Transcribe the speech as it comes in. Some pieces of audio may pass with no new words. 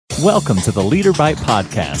Welcome to the Leader Bite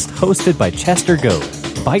Podcast, hosted by Chester Goad.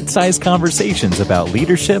 Bite-sized conversations about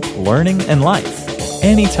leadership, learning, and life.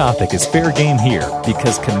 Any topic is fair game here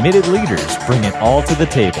because committed leaders bring it all to the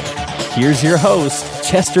table. Here's your host,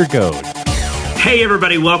 Chester Goad. Hey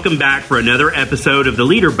everybody, welcome back for another episode of the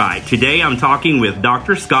Leader Bite. Today I'm talking with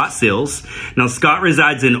Dr. Scott Sills. Now Scott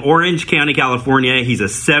resides in Orange County, California. He's a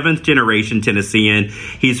 7th generation Tennessean.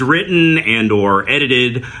 He's written and or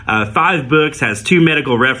edited 5 books, has 2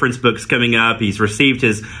 medical reference books coming up. He's received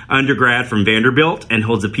his undergrad from Vanderbilt and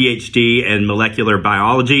holds a PhD in molecular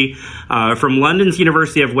biology. From London's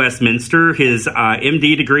University of Westminster, his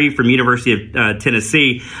MD degree from University of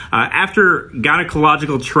Tennessee. After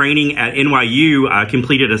gynecological training at NYU,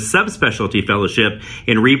 completed a subspecialty fellowship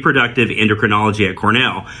in reproductive endocrinology at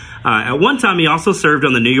Cornell. At one time, he also served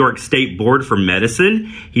on the New York State Board for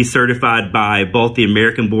Medicine. He's certified by both the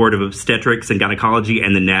American Board of Obstetrics and Gynecology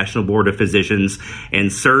and the National Board of Physicians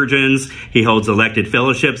and Surgeons. He holds elected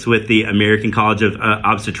fellowships with the American College of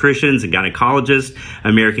Obstetricians and Gynecologists,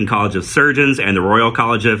 American College of Surgeons, and the Royal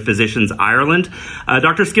College of Physicians, Ireland.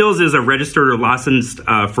 Dr. Sills is a registered or licensed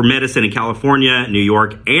for medicine in California, New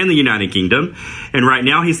York, and the United Kingdom. And right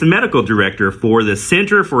now, he's the medical director for the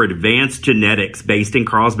Center for Advanced Genetics based in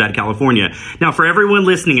Carlsbad, California. Now, for everyone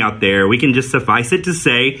listening out there, we can just suffice it to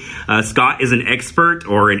say Scott is an expert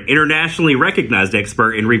or an internationally recognized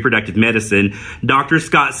expert in reproductive medicine. Dr.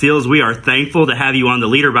 Scott Sills, we are thankful to have you on the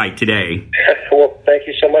Leader Bite today. Well, thank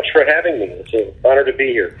you so much for having me. It's an honor to be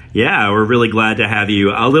here. Yeah, we're really glad to have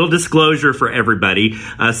you. A little disclosure for everybody.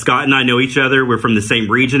 Scott and I know each other. We're from the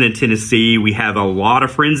same region in Tennessee. We have a lot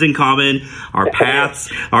of friends in common. Our paths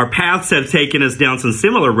have taken us down some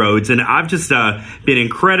similar roads, and I've just been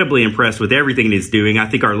incredibly impressed with everything he's doing. I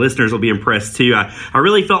think our listeners will be impressed too. I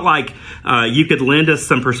really felt like you could lend us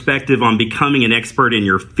some perspective on becoming an expert in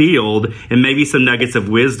your field and maybe some nuggets of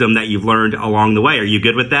wisdom that you've learned along the way. Are you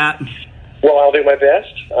good with that? Well, I'll do my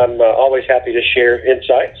best. I'm always happy to share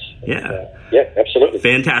insights. Yeah. Yeah, absolutely.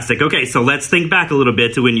 Fantastic. Okay, so let's think back a little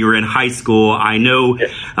bit to when you were in high school. I know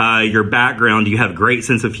your background, you have a great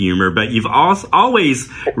sense of humor, but you've always,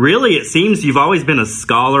 really, it seems you've always been a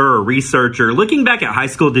scholar or researcher. Looking back at high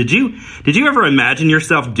school, did you ever imagine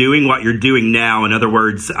yourself doing what you're doing now, in other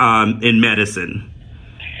words, in medicine?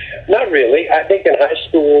 Not really. I think in high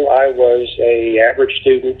school I was an average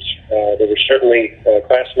student. There were certainly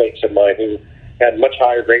classmates of mine who had much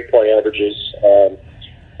higher grade point averages.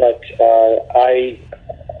 But I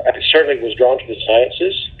certainly was drawn to the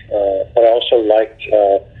sciences. But I also liked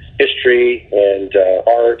history and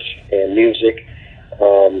art and music.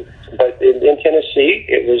 But in Tennessee,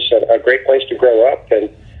 it was a great place to grow up, and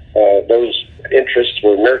those interests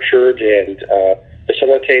were nurtured and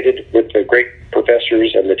facilitated with the great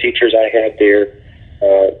professors and the teachers I had there.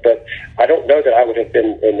 But I don't know that I would have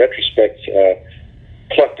been, in retrospect,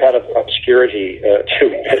 plucked out of obscurity to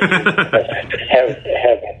have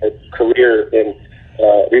a career in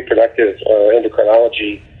reproductive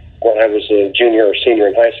endocrinology when I was a junior or senior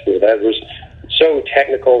in high school. That was so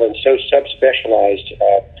technical and so subspecialized.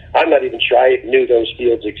 I'm not even sure I knew those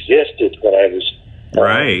fields existed when I was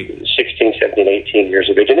 16, 17, 18 years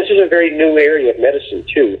of age. And this is a very new area of medicine,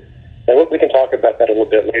 too. And we can talk about that a little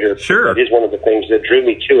bit later. Sure. That is one of the things that drew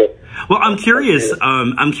me to it. Well, I'm curious,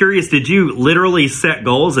 did you literally set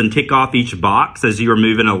goals and tick off each box as you were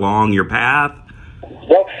moving along your path?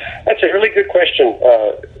 Well, that's a really good question,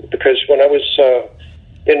 because when I was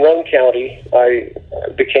in Roane County, I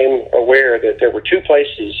became aware that there were 2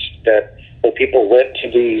 places that when people went to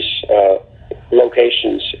these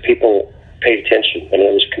locations, people paid attention, and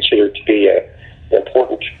it was considered to be an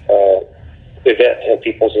important event in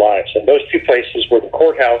people's lives. And those 2 places were the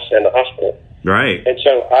courthouse and the hospital. Right. And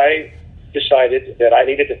so I decided that I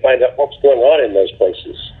needed to find out what was going on in those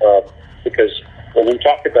places, because when we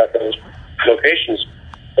talked about those locations,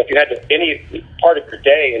 if you had any part of your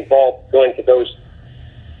day involved going to those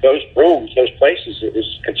rooms, those places, it was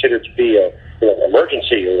considered to be an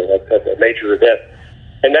emergency or a major event.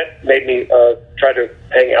 And that made me try to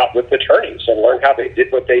hang out with attorneys and learn how they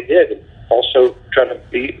did what they did, and also try to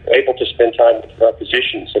be able to spend time with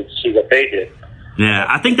physicians and see what they did. Yeah,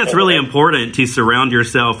 I think that's really important to surround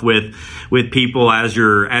yourself with people as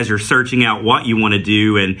you're searching out what you want to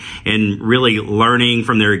do and really learning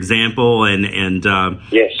from their example and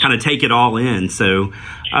kind of take it all in. So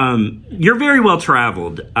you're very well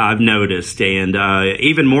traveled, I've noticed, and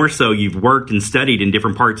even more so, you've worked and studied in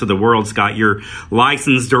different parts of the world, Scott. You're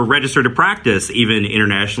licensed or registered to practice even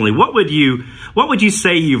internationally. What would you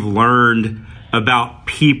say you've learned about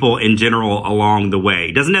people in general along the way?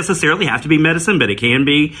 It doesn't necessarily have to be medicine, but it can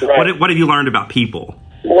be. Right. What have you learned about people?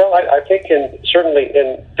 Well, I think certainly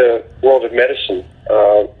in the world of medicine,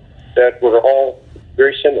 that we're all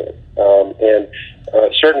very similar. And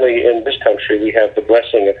certainly in this country, we have the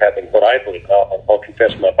blessing of having what I believe, I'll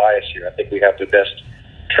confess my bias here, I think we have the best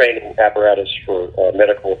training apparatus for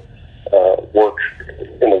medical work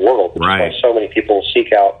in the world. Right. Which is why so many people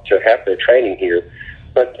seek out to have their training here.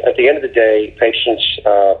 But at the end of the day, patients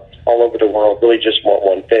all over the world really just want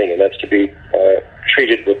one thing, and that's to be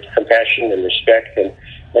treated with compassion and respect and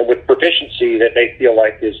with proficiency that they feel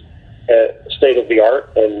like is state of the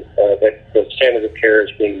art, and that the standard of care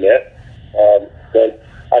is being met. And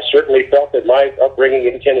I certainly felt that my upbringing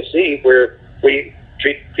in Tennessee, where we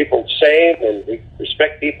treat people the same and we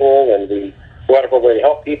respect people and we go out of our way to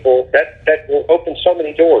help people, that will open so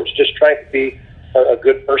many doors. Just trying to be a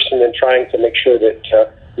good person and trying to make sure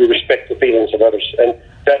that we respect the feelings of others. And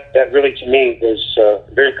that really, to me, was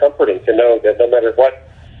very comforting to know that no matter what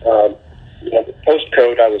the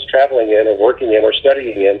postcode I was traveling in or working in or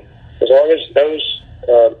studying in, as long as those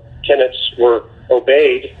tenets were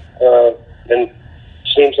obeyed, and it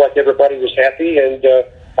seems like everybody was happy, and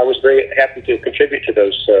I was very happy to contribute to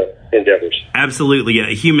those endeavors.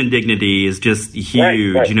 Absolutely. Human dignity is just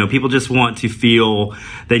huge. Right. You know, people just want to feel,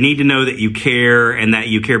 they need to know that you care and that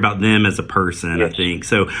you care about them as a person, yes. I think.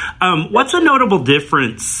 So what's a notable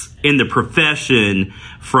difference in the profession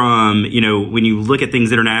from, when you look at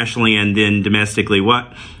things internationally and then domestically?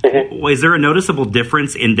 Is there a noticeable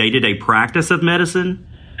difference in day-to-day practice of medicine?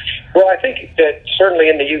 Well, I think that certainly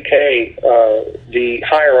in the UK, the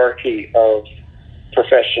hierarchy of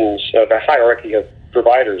professions, the hierarchy of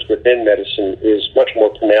providers within medicine is much more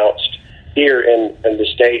pronounced. Here in the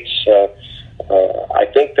States, I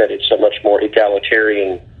think that it's a much more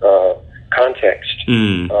egalitarian context.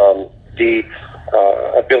 The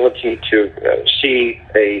ability to see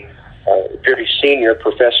a very senior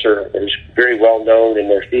professor who's very well known in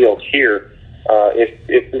their field here,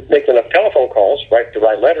 if you make enough telephone calls, write the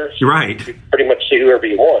right letters, right, you pretty much see whoever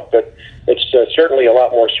you want. But it's certainly a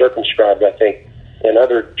lot more circumscribed, I think, in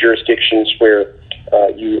other jurisdictions where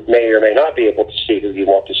you may or may not be able to see who you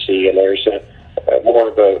want to see, and there's more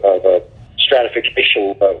of a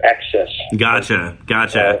stratification of access. Gotcha.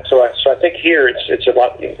 So I think here it's a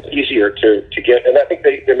lot easier to get, and I think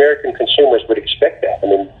the American consumers would expect that. I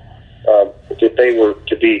mean, if they were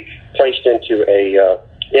to be placed into a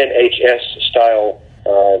NHS-style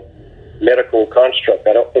medical construct,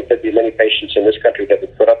 I don't think there'd be many patients in this country that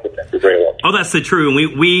would put up with that for very long. Oh, that's so true.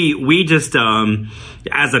 And we just,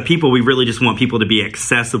 as a people, we really just want people to be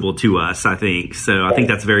accessible to us, I think. So I think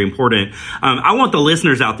that's very important. I want the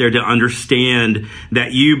listeners out there to understand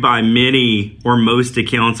that you, by many or most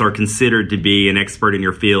accounts, are considered to be an expert in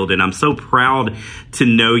your field. And I'm so proud to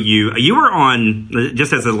know you. You were on,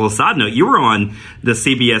 just as a little side note, you were on the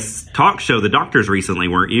CBS talk show, The Doctors, recently,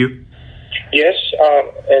 weren't you? Yes,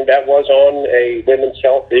 and that was on a women's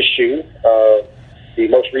health issue. The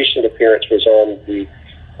most recent appearance was on the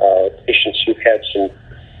patients who've had some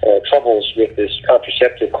troubles with this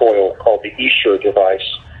contraceptive coil called the Essure device.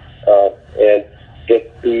 And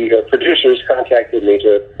the producers contacted me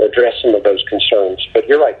to address some of those concerns. But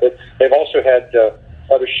you're right, they've also had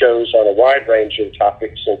other shows on a wide range of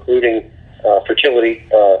topics, including fertility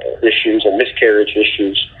issues and miscarriage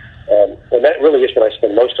issues. And that really is what I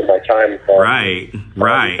spend most of my time on. Right.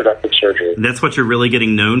 Reproductive surgery. That's what you're really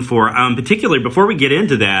getting known for. Particularly, before we get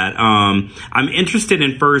into that, I'm interested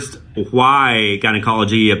in first why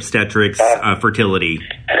gynecology, obstetrics, fertility.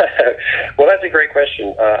 Well, that's a great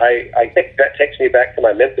question. I think that takes me back to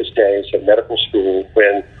my Memphis days of medical school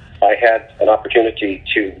when I had an opportunity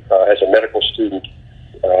to, as a medical student,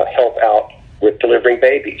 help out with delivering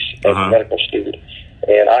babies as a medical student.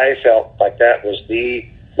 And I felt like that was the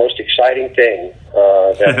most exciting thing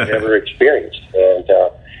that I've ever experienced. And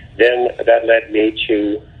then that led me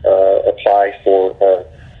to apply for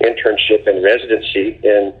internship and residency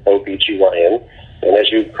in OBGYN. And as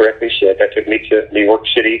you correctly said, that took me to New York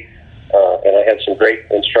City, and I had some great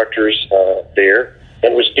instructors there.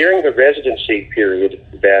 And it was during the residency period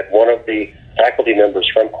that one of the faculty members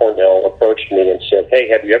from Cornell approached me and said, "Hey,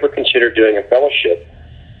 have you ever considered doing a fellowship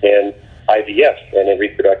in IVF and in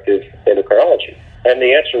reproductive endocrinology?" And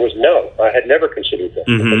the answer was no. I had never considered that.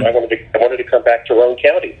 Because I wanted to come back to Roane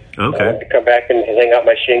County. Okay. I wanted to come back and hang out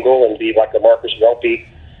my shingle and be like a Marcus Welty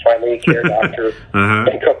primary care doctor,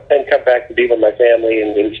 and come back to be with my family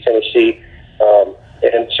in East Tennessee.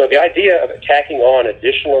 And so the idea of tacking on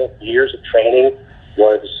additional years of training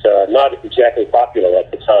was not exactly popular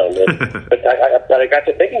at the time. But I got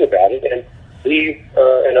to thinking about it, and Lee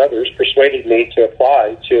and others persuaded me to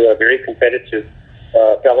apply to a very competitive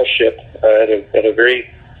fellowship at a very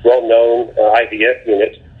well-known IVF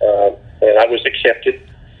unit, and I was accepted.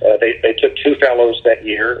 They took 2 fellows that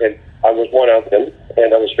year, and I was one of them,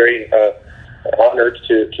 and I was very honored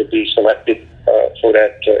to be selected for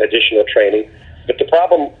that additional training. But the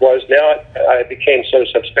problem was now I became so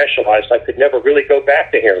subspecialized I could never really go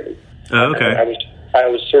back to Harriman. Oh, okay. I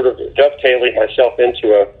was sort of dovetailing myself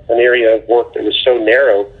into an area of work that was so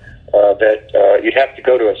narrow that you'd have to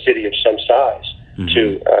go to a city of some size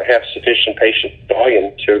to have sufficient patient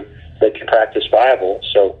volume to make your practice viable.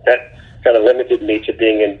 So that kind of limited me to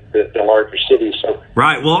being in the larger cities. So,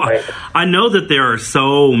 right. Well, I know that there are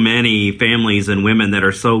so many families and women that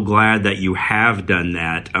are so glad that you have done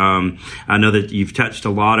that. I know that you've touched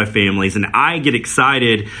a lot of families, and I get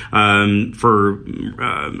excited for,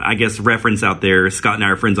 I guess, reference out there. Scott and I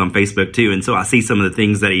are friends on Facebook too, and so I see some of the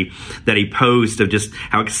things that he posts of just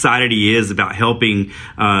how excited he is about helping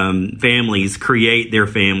families create their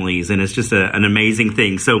families, and it's just an amazing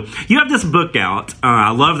thing. So you have this book out.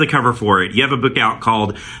 I love the cover for it. You have a book out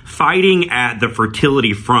called Fighting at the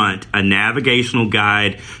Fertility Front, a navigational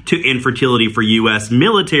guide to infertility for U.S.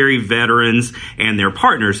 military veterans and their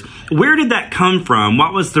partners. Where did that come from?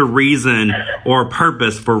 What was the reason or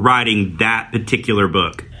purpose for writing that particular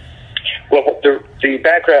book? Well, the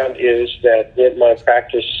background is that in my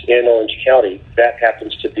practice in Orange County, that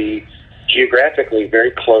happens to be geographically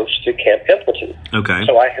very close to Camp Pendleton. Okay.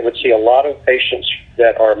 So I would see a lot of patients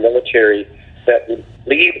that are military that would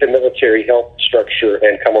leave the military health structure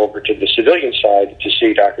and come over to the civilian side to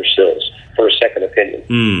see Dr. Sills for a second opinion.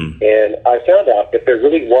 And I found out that there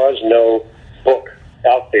really was no book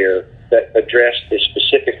out there that addressed the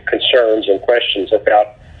specific concerns and questions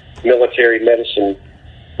about military medicine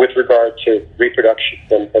with regard to reproduction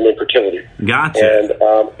and infertility. Gotcha. And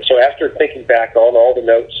so after thinking back on all the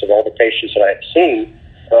notes of all the patients that I had seen,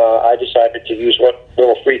 I decided to use what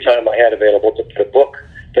little free time I had available to put a book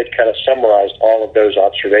that kind of summarized all of those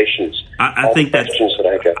observations. I think that's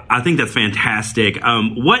fantastic.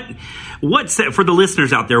 For the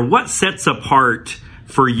listeners out there, what sets apart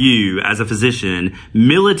for you as a physician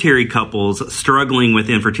military couples struggling with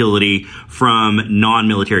infertility from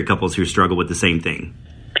non-military couples who struggle with the same thing?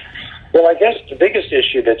 Well, I guess the biggest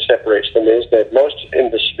issue that separates them is that most in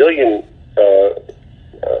the civilian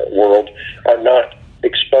world are not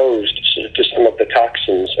exposed to some of the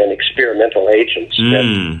toxins and experimental agents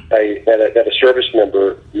that a service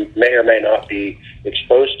member may or may not be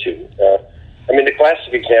exposed to. I mean, the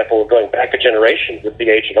classic example, going back a generation, would be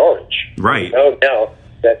Agent Orange. Right. We know now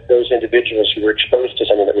that those individuals who were exposed to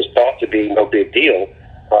something that was thought to be no big deal,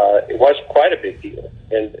 it was quite a big deal,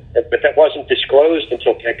 but that wasn't disclosed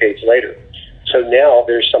until decades later. So now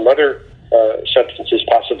there's some other substances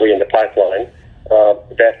possibly in the pipeline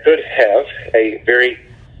that could have a very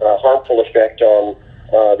harmful effect on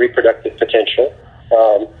reproductive potential.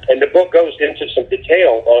 And the book goes into some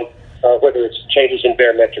detail on whether it's changes in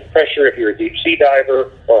barometric pressure if you're a deep sea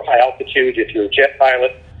diver, or high altitude if you're a jet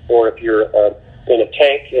pilot, or if you're in a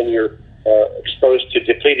tank and you're exposed to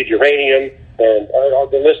depleted uranium. And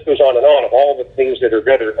the list goes on and on of all the things that are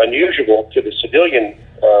rather unusual to the civilian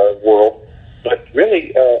world, but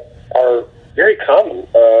really are very common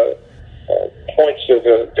points of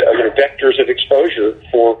vectors of exposure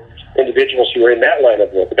for individuals who are in that line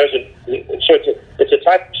of work. So it's a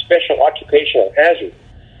type of special occupational hazard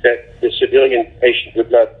that the civilian patient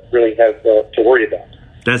would not really have to worry about.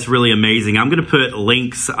 That's really amazing. I'm going to put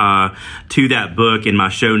links to that book in my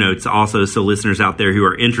show notes also, so listeners out there who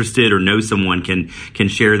are interested or know someone can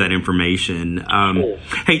share that information.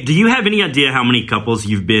 Hey, do you have any idea how many couples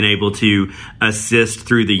you've been able to assist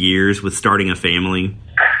through the years with starting a family?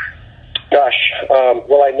 Gosh,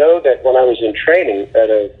 well, I know that when I was in training at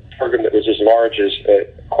a program that was as large as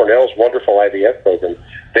Cornell's wonderful IVF program,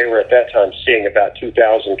 they were at that time seeing about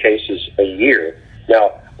 2,000 cases a year.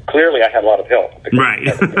 Now, clearly I had a lot of help. Right.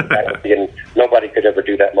 And nobody could ever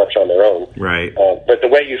do that much on their own. Right. But the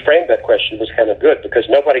way you framed that question was kind of good, because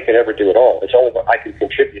nobody could ever do it all. It's only what I can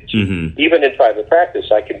contribute to. Mm-hmm. Even in private practice,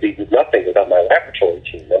 I can do nothing without my laboratory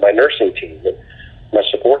team and my nursing team and my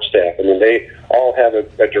support staff. I mean, they all have a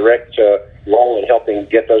direct role in helping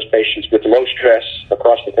get those patients with low stress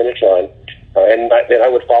across the finish line. And I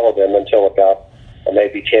would follow them until about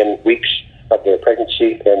maybe 10 weeks of their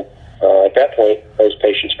pregnancy. And at that point, those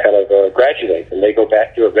patients kind of graduate and they go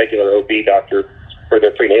back to a regular OB doctor for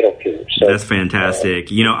their prenatal care. So, that's fantastic.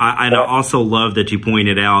 I also love that you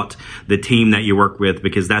pointed out the team that you work with,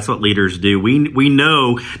 because that's what leaders do. We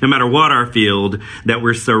know, no matter what our field, that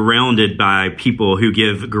we're surrounded by people who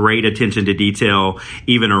give great attention to detail,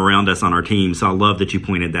 even around us on our team. So I love that you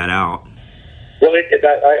pointed that out. Well,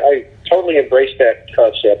 I totally embrace that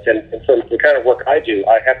concept, and from the kind of work I do,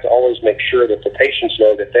 I have to always make sure that the patients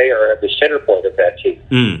know that they are at the center point of that team,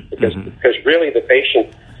 because really the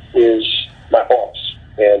patient is my boss,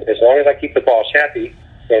 and as long as I keep the boss happy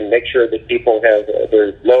and make sure that people have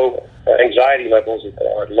their low anxiety levels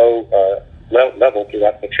are low level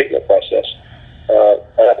throughout the treatment process,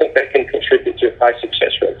 and I think that can contribute to high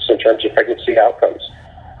success rates in terms of pregnancy outcomes,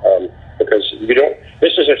 because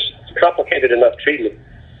this is a complicated enough treatment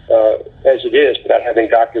as it is without having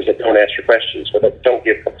doctors that don't answer questions or that don't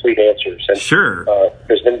give complete answers. And, sure.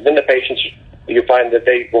 Because then the patients, you find that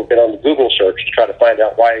they will get on the Google search to try to find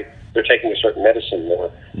out why they're taking a certain medicine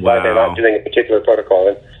or why they're not doing a particular protocol.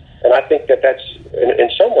 And I think that's, in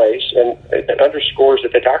some ways, and it underscores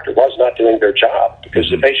that the doctor was not doing their job, because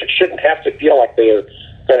the patient shouldn't have to feel like they are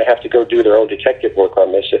going to have to go do their own detective work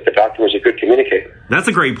on this if the doctor was a good communicator. That's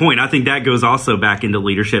a great point. I think that goes also back into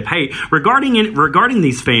leadership. Hey, regarding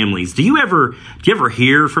these families, do you ever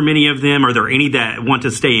hear from any of them? Are there any that want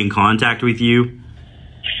to stay in contact with you?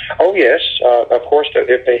 Oh, yes. Of course,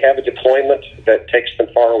 if they have a deployment that takes them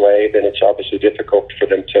far away, then it's obviously difficult for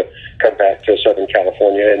them to come back to Southern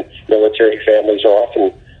California, and military families are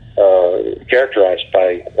often characterized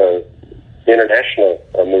by international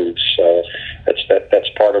moves. That's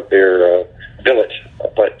part of their billet.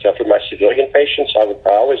 But for my civilian patients, I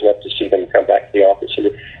always love to see them come back to the office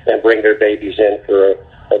and bring their babies in for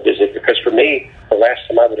a visit. Because for me, the last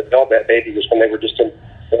time I would have held that baby was when they were just a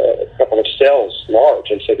couple of cells large,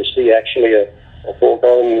 and so to see actually a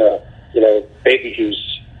full-grown baby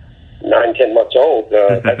who's 9-10 months old,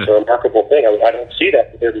 that's a remarkable thing. I don't see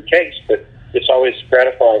that with every case, but it's always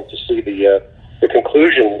gratifying to see the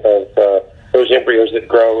conclusion of those embryos that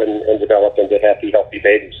grow and develop into happy, healthy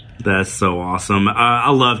babies. That's so awesome.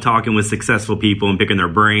 I love talking with successful people and picking their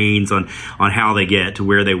brains on how they get to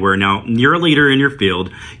where they were. Now, you're a leader in your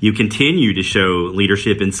field. You continue to show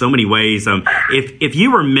leadership in so many ways. If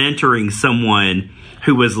you were mentoring someone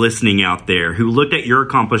who was listening out there, who looked at your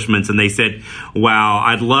accomplishments and they said, wow,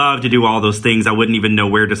 I'd love to do all those things, I wouldn't even know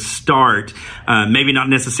where to start, maybe not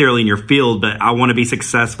necessarily in your field, but I want to be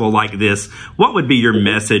successful like this, what would be your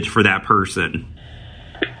message for that person?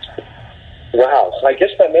 Wow. I guess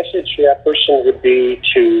my message to that person would be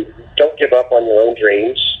to don't give up on your own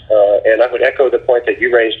dreams. And I would echo the point that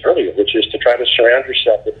you raised earlier, which is to try to surround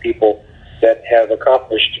yourself with people that have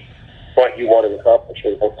accomplished what you want to accomplish,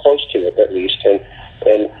 or close to it at least,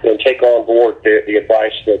 and take on board the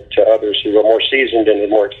advice that others who are more seasoned and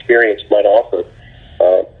more experienced might offer.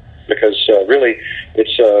 Because really,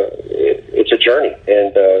 it's a journey,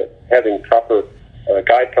 and having proper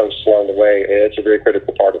guideposts along the way, it's a very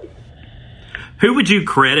critical part of it. Who would you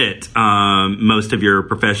credit most of your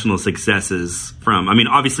professional successes from? I mean,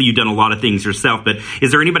 obviously you've done a lot of things yourself, but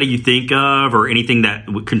is there anybody you think of or anything that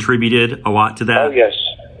contributed a lot to that? Oh, yes,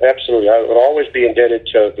 absolutely. I would always be indebted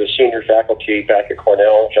to the senior faculty back at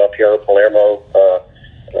Cornell, Jean-Pierre Palermo,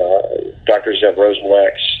 Dr. Zev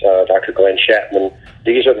Rosenwax, Dr. Glenn Chapman.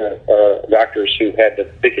 These are the doctors who had the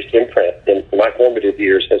biggest imprint in my formative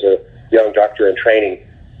years as a young doctor in training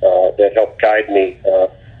that helped guide me.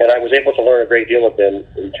 And I was able to learn a great deal of them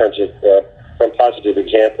in terms of from positive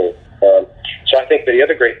example. So I think that the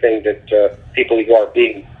other great thing that people who are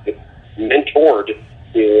being mentored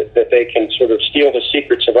is that they can sort of steal the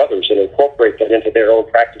secrets of others and incorporate that into their own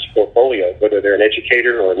practice portfolio, whether they're an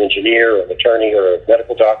educator or an engineer or an attorney or a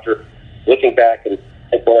medical doctor, looking back and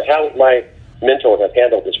going, how would my mentor have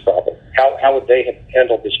handled this problem? How would they have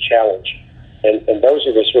handled this challenge? And those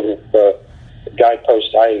are the sort of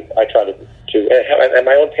guideposts I try to and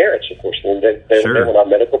my own parents, of course. I mean, they were not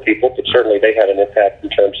medical people, but certainly they had an impact in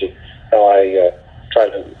terms of how I try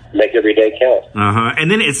to make every day count.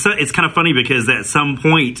 And then it's kind of funny because at some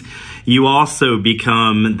point you also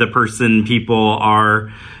become the person people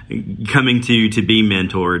are coming to be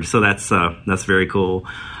mentored. So that's very cool.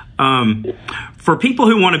 For people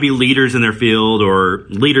who want to be leaders in their field or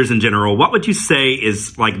leaders in general, what would you say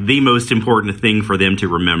is like the most important thing for them to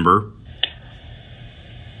remember?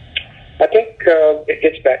 I think it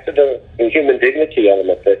gets back to the human dignity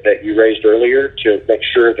element that you raised earlier, to make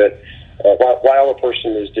sure that while a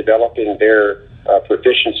person is developing their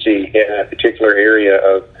proficiency in a particular area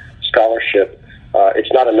of scholarship,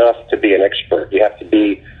 it's not enough to be an expert. You have to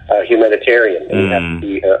be a humanitarian. And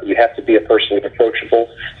you have to be a person who's approachable,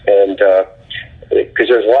 and because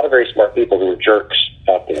there's a lot of very smart people who are jerks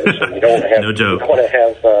out there. So you don't have no joke. You don't want to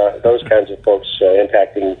have those kinds of folks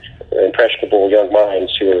impacting impressionable young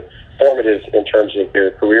minds who are formative in terms of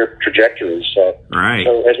their career trajectories. Right.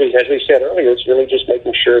 So as we said earlier, it's really just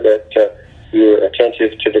making sure that you're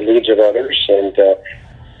attentive to the needs of others and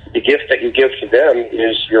the gift that you give to them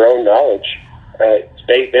is your own knowledge.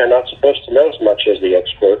 They're not supposed to know as much as the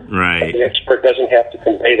expert. Right. The expert doesn't have to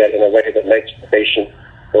convey that in a way that makes the patient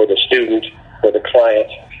or the student or the client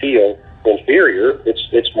feel inferior.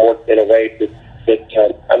 It's more in a way that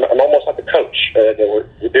I'm almost like a coach.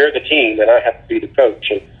 They're the team, and I have to be the coach.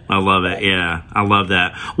 And I love it. Yeah, I love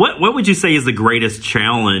that. What would you say is the greatest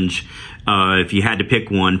challenge, if you had to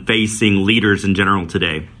pick one, facing leaders in general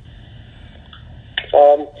today?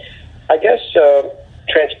 I guess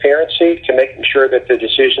transparency, to making sure that the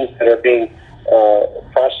decisions that are being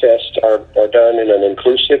processed are done in an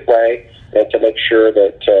inclusive way, and to make sure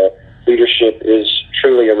that leadership is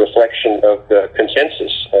truly a reflection of the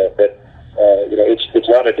consensus. That it's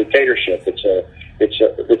not a dictatorship. It's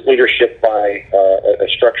leadership by a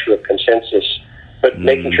structure of consensus, but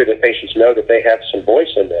making sure that patients know that they have some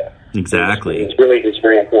voice in that. Exactly. It's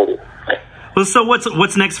very important. Well, so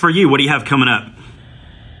what's next for you? What do you have coming up?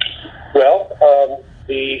 Well,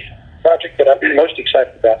 the project that I'm most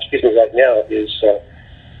excited about, right now, is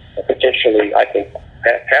potentially, I think,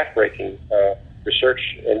 path-breaking research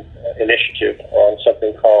initiative on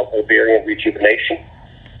something called ovarian rejuvenation,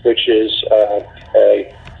 which is a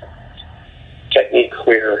technique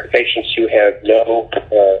where patients who have no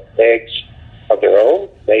eggs of their own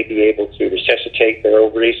may be able to resuscitate their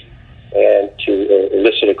ovaries and to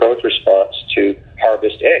elicit a growth response to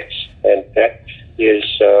harvest eggs. And that is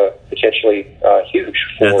potentially huge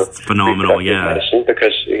for That's phenomenal, medicine,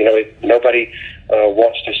 because nobody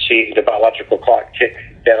wants to see the biological clock tick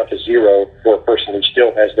down to zero for a person who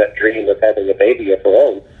still has that dream of having a baby of their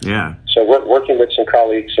own. Yeah. So we're working with some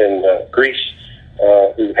colleagues in Greece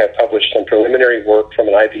who have published some preliminary work from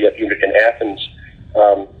an IVF unit in Athens.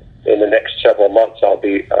 In the next several months, I'll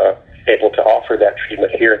be able to offer that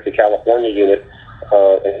treatment here at the California unit,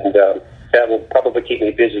 and that will probably keep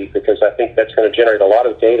me busy, because I think that's going to generate a lot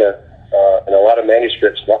of data and a lot of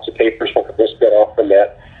manuscripts, lots of papers will spin off from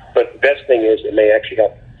that. But the best thing is it may actually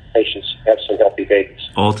help patients have some healthy babies.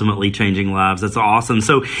 Ultimately changing lives. That's awesome.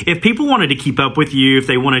 So if people wanted to keep up with you, if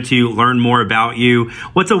they wanted to learn more about you,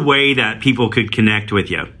 what's a way that people could connect with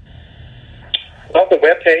you? Well, the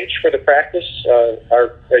webpage for the practice,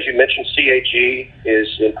 as you mentioned, CAG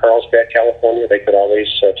is in Carlsbad, California. They could always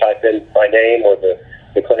type in my name, or the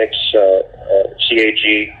clinic's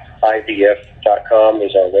CAGIVF.com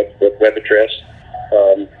is our web address.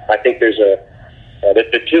 I think there's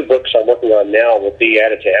the two books I'm working on now will be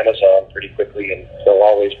added to Amazon pretty quickly, and there'll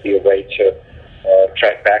always be a way to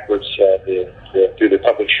track backwards through the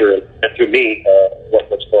publisher and through me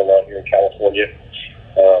what's going on here in California.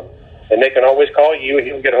 And they can always call you, and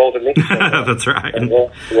you'll get a hold of me. So, that's right.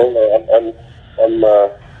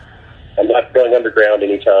 I'm not going underground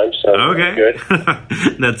anytime, so okay. Good.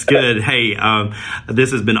 That's good. Hey,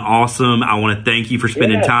 this has been awesome. I want to thank you for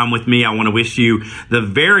spending time with me. I want to wish you the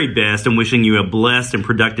very best, and wishing you a blessed and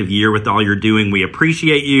productive year with all you're doing. We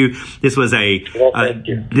appreciate you. This was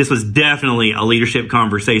this was definitely a leadership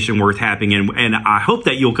conversation worth having, and I hope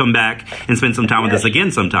that you'll come back and spend some time with us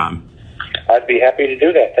again sometime. I'd be happy to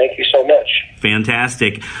do that. Thank you so much.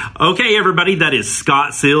 Fantastic. Okay, everybody, that is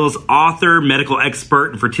Scott Sills, author, medical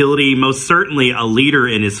expert in fertility, most certainly a leader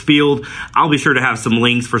in his field. I'll be sure to have some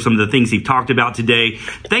links for some of the things he talked about today.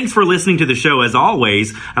 Thanks for listening to the show. As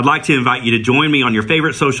always, I'd like to invite you to join me on your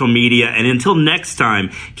favorite social media. And until next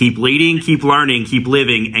time, keep leading, keep learning, keep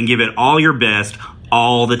living, and give it all your best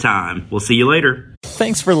all the time. We'll see you later.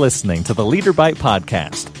 Thanks for listening to the Leader Bite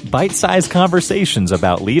Podcast, bite-sized conversations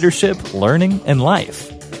about leadership, learning, and life.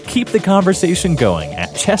 Keep the conversation going at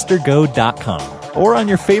chestergo.com or on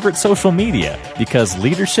your favorite social media, because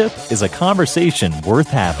leadership is a conversation worth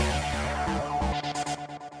having.